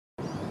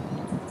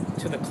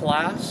To the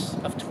class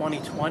of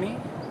 2020,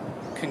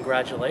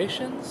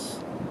 congratulations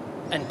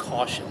and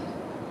caution.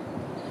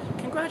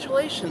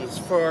 Congratulations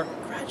for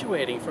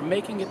graduating, for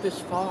making it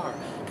this far.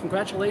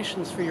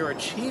 Congratulations for your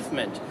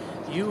achievement.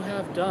 You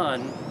have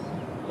done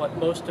what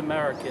most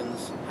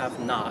Americans have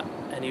not,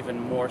 and even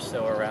more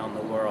so around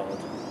the world.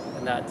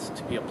 And that's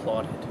to be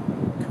applauded.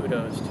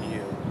 Kudos to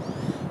you.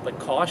 But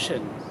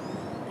caution,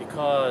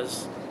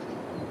 because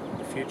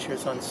the future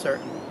is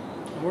uncertain.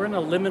 And we're in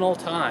a liminal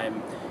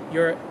time.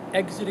 You're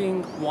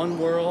exiting one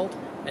world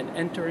and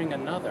entering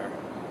another.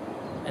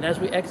 And as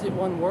we exit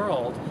one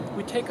world,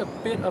 we take a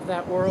bit of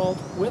that world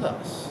with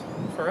us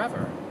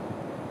forever.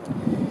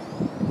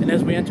 And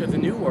as we enter the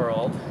new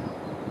world,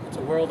 it's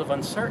a world of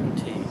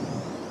uncertainty.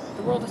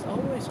 The world is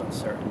always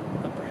uncertain,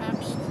 but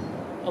perhaps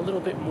a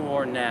little bit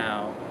more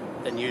now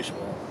than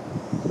usual.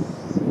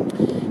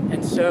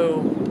 And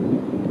so,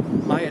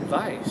 my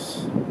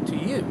advice to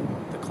you,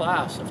 the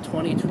class of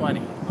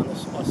 2020, on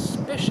this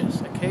auspicious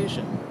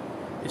occasion,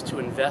 is to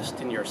invest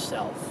in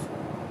yourself.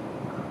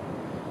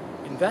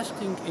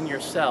 Investing in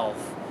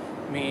yourself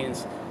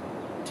means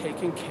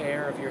taking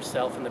care of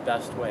yourself in the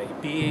best way,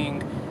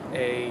 being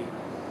a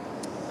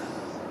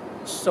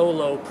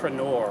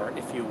solopreneur,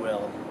 if you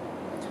will.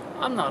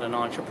 I'm not an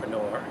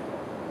entrepreneur.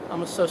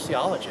 I'm a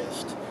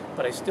sociologist,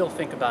 but I still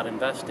think about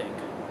investing.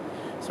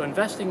 So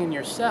investing in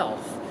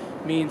yourself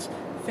means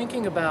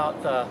thinking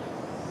about the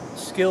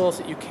skills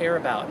that you care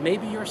about,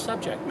 maybe your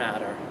subject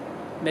matter.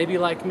 Maybe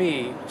like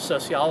me,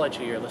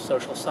 sociology or the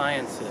social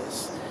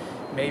sciences.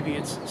 Maybe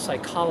it's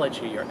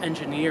psychology or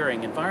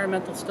engineering,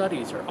 environmental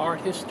studies or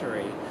art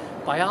history,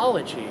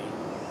 biology,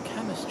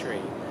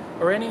 chemistry,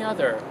 or any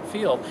other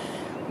field.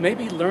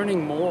 Maybe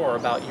learning more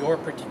about your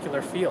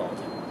particular field,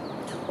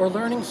 or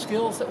learning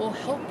skills that will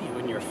help you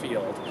in your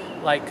field,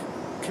 like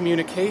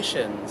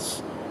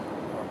communications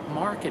or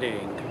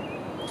marketing.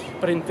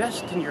 But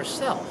invest in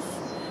yourself,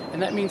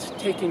 and that means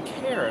taking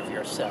care of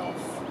yourself.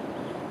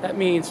 That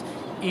means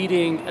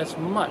eating as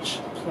much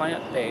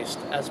plant-based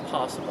as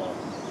possible,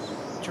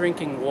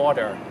 drinking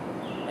water,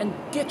 and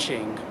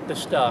ditching the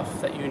stuff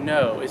that you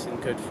know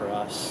isn't good for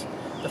us.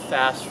 The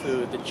fast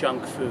food, the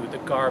junk food, the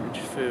garbage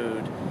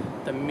food,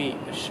 the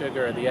meat, the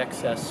sugar, the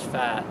excess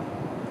fat.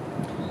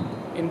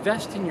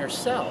 Invest in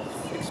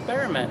yourself.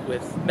 Experiment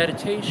with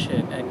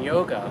meditation and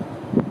yoga,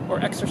 or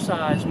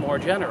exercise more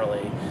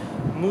generally.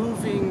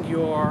 Moving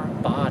your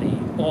body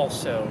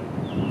also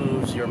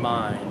moves your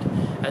mind.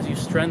 As you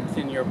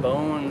strengthen your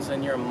bones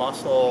and your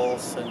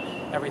muscles and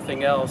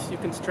everything else, you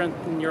can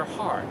strengthen your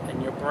heart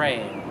and your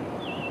brain.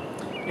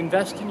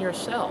 Invest in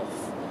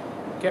yourself.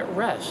 Get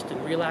rest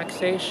and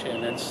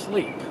relaxation and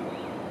sleep.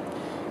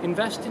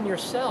 Invest in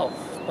yourself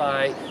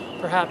by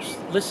perhaps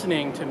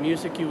listening to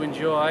music you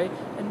enjoy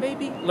and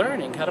maybe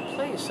learning how to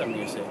play some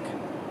music.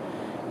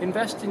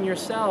 Invest in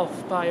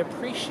yourself by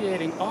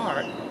appreciating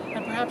art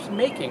and perhaps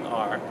making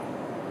art.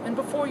 And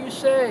before you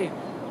say,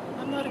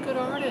 "I'm not a good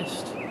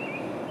artist,"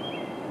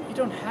 you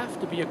don't have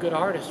to be a good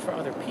artist for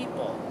other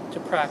people to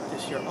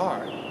practice your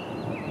art.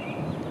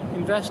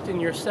 Invest in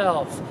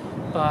yourself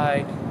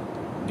by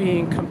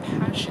being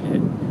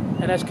compassionate.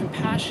 And as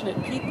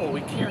compassionate people,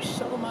 we care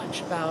so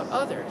much about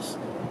others.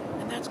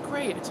 And that's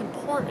great, it's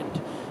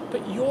important.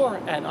 But you're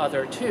an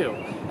other too.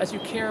 As you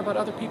care about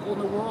other people in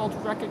the world,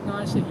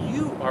 recognize that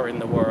you are in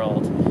the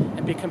world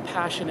and be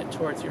compassionate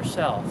towards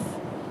yourself.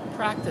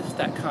 Practice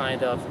that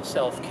kind of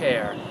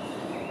self-care.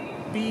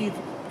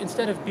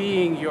 Instead of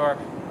being your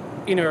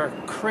inner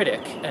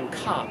critic and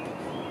cop,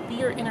 be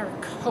your inner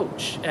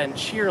coach and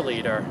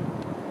cheerleader.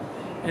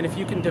 And if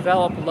you can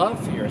develop love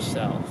for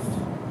yourself,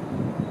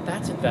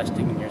 that's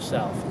investing in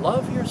yourself.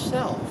 Love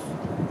yourself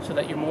so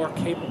that you're more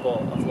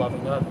capable of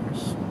loving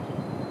others.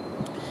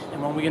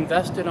 And when we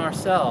invest in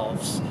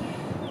ourselves,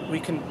 we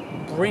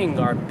can bring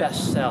our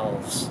best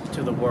selves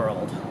to the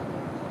world.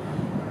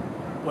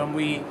 When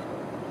we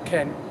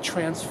can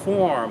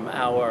transform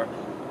our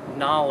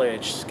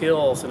knowledge,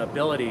 skills, and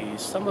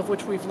abilities, some of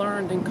which we've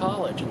learned in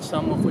college and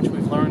some of which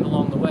we've learned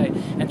along the way,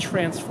 and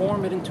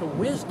transform it into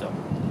wisdom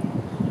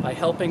by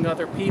helping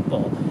other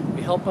people.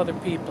 We help other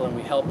people and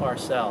we help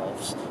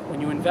ourselves.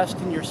 When you invest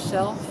in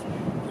yourself,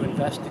 you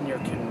invest in your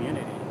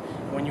community.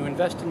 And when you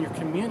invest in your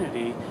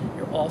community,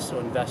 you're also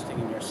investing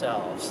in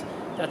yourselves.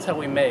 That's how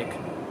we make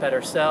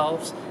better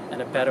selves and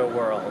a better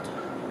world.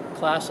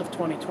 Class of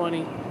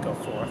 2020, go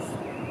forth.